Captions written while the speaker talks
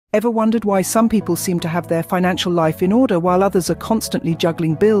Ever wondered why some people seem to have their financial life in order while others are constantly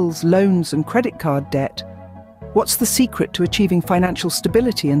juggling bills, loans, and credit card debt? What's the secret to achieving financial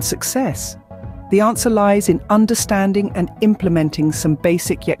stability and success? The answer lies in understanding and implementing some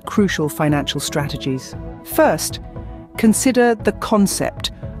basic yet crucial financial strategies. First, consider the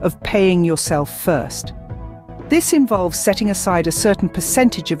concept of paying yourself first. This involves setting aside a certain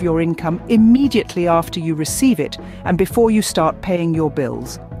percentage of your income immediately after you receive it and before you start paying your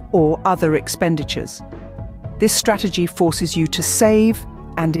bills or other expenditures. This strategy forces you to save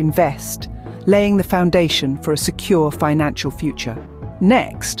and invest, laying the foundation for a secure financial future.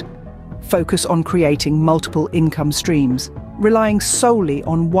 Next, focus on creating multiple income streams. Relying solely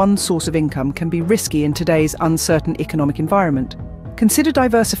on one source of income can be risky in today's uncertain economic environment. Consider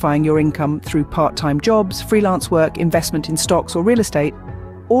diversifying your income through part-time jobs, freelance work, investment in stocks or real estate,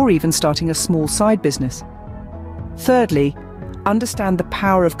 or even starting a small side business. Thirdly, understand the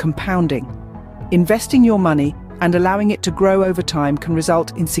power of compounding. Investing your money and allowing it to grow over time can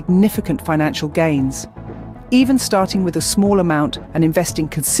result in significant financial gains. Even starting with a small amount and investing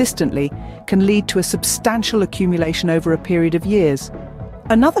consistently can lead to a substantial accumulation over a period of years.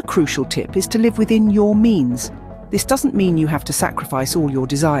 Another crucial tip is to live within your means. This doesn't mean you have to sacrifice all your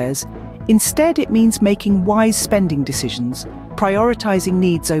desires. Instead, it means making wise spending decisions, prioritizing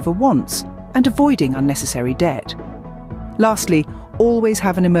needs over wants, and avoiding unnecessary debt. Lastly, always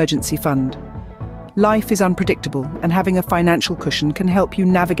have an emergency fund. Life is unpredictable, and having a financial cushion can help you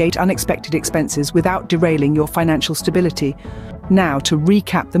navigate unexpected expenses without derailing your financial stability. Now, to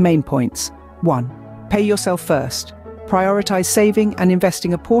recap the main points. 1. Pay yourself first. Prioritize saving and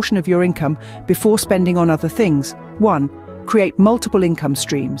investing a portion of your income before spending on other things. 1. Create multiple income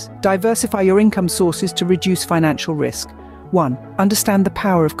streams. Diversify your income sources to reduce financial risk. 1. Understand the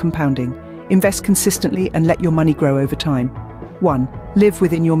power of compounding. Invest consistently and let your money grow over time. 1. Live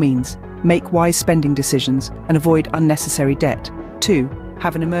within your means. Make wise spending decisions and avoid unnecessary debt. 2.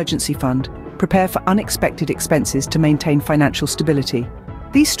 Have an emergency fund. Prepare for unexpected expenses to maintain financial stability.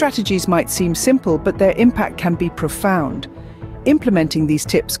 These strategies might seem simple, but their impact can be profound. Implementing these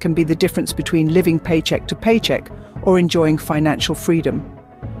tips can be the difference between living paycheck to paycheck or enjoying financial freedom.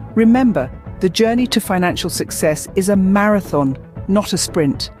 Remember, the journey to financial success is a marathon, not a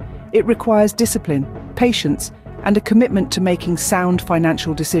sprint. It requires discipline, patience, and a commitment to making sound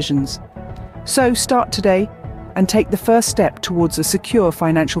financial decisions. So start today and take the first step towards a secure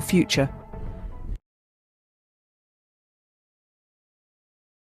financial future.